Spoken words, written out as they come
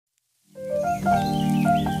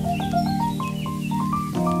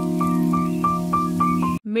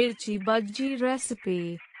Mirchi Bajji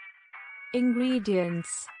recipe.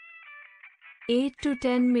 Ingredients: 8 to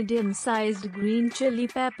 10 medium-sized green chili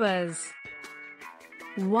peppers,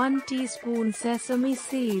 1 teaspoon sesame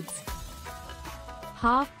seeds,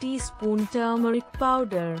 half teaspoon turmeric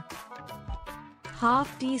powder,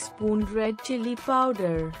 half teaspoon red chili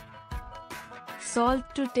powder,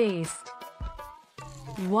 salt to taste,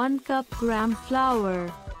 1 cup gram flour,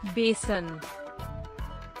 besan,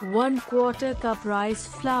 1/4 cup rice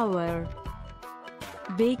flour,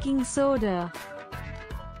 baking soda,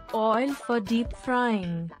 oil for deep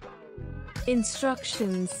frying.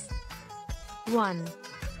 Instructions: 1.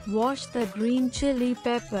 Wash the green chili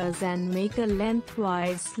peppers and make a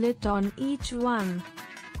lengthwise slit on each one.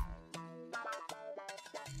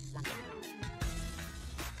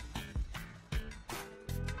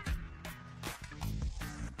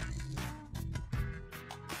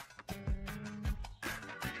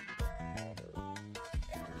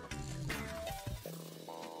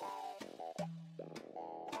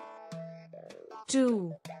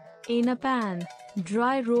 2. In a pan,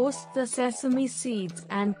 dry roast the sesame seeds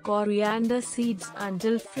and coriander seeds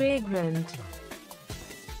until fragrant.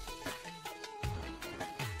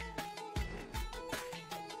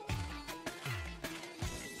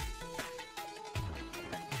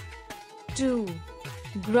 2.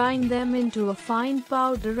 Grind them into a fine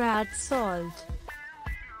powder. Add salt.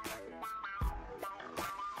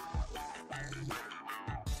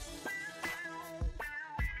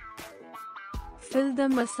 Fill the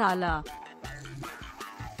masala.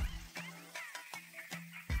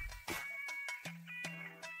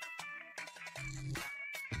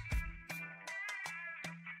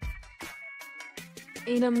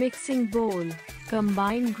 In a mixing bowl,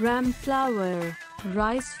 combine gram flour,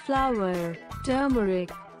 rice flour,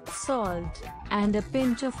 turmeric, salt, and a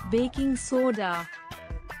pinch of baking soda.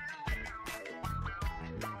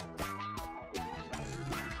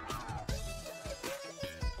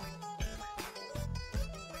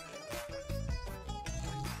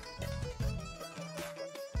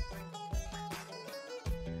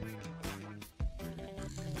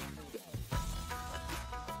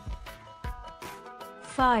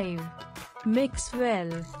 Mix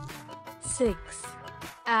well. 6.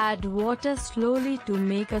 Add water slowly to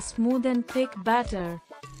make a smooth and thick batter.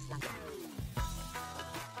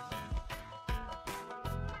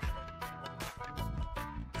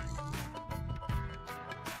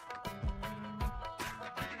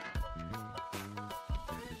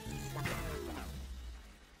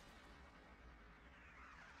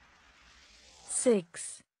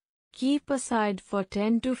 6. Keep aside for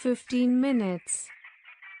 10 to 15 minutes.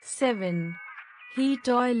 7. Heat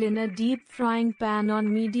oil in a deep frying pan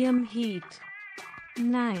on medium heat.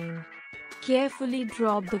 9. Carefully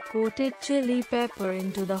drop the coated chili pepper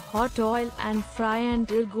into the hot oil and fry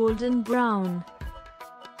until golden brown.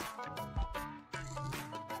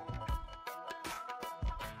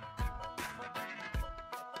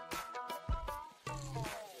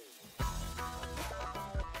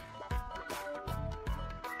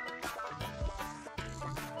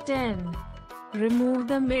 10. Remove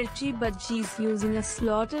the mirchi bajjis using a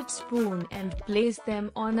slotted spoon and place them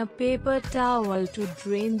on a paper towel to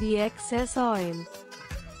drain the excess oil.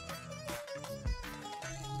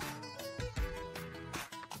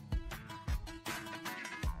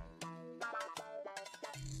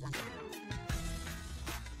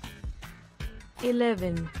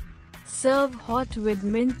 Serve hot with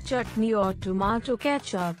mint chutney or tomato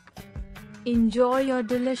ketchup. Enjoy your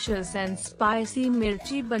delicious and spicy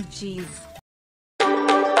mirchi bajjis.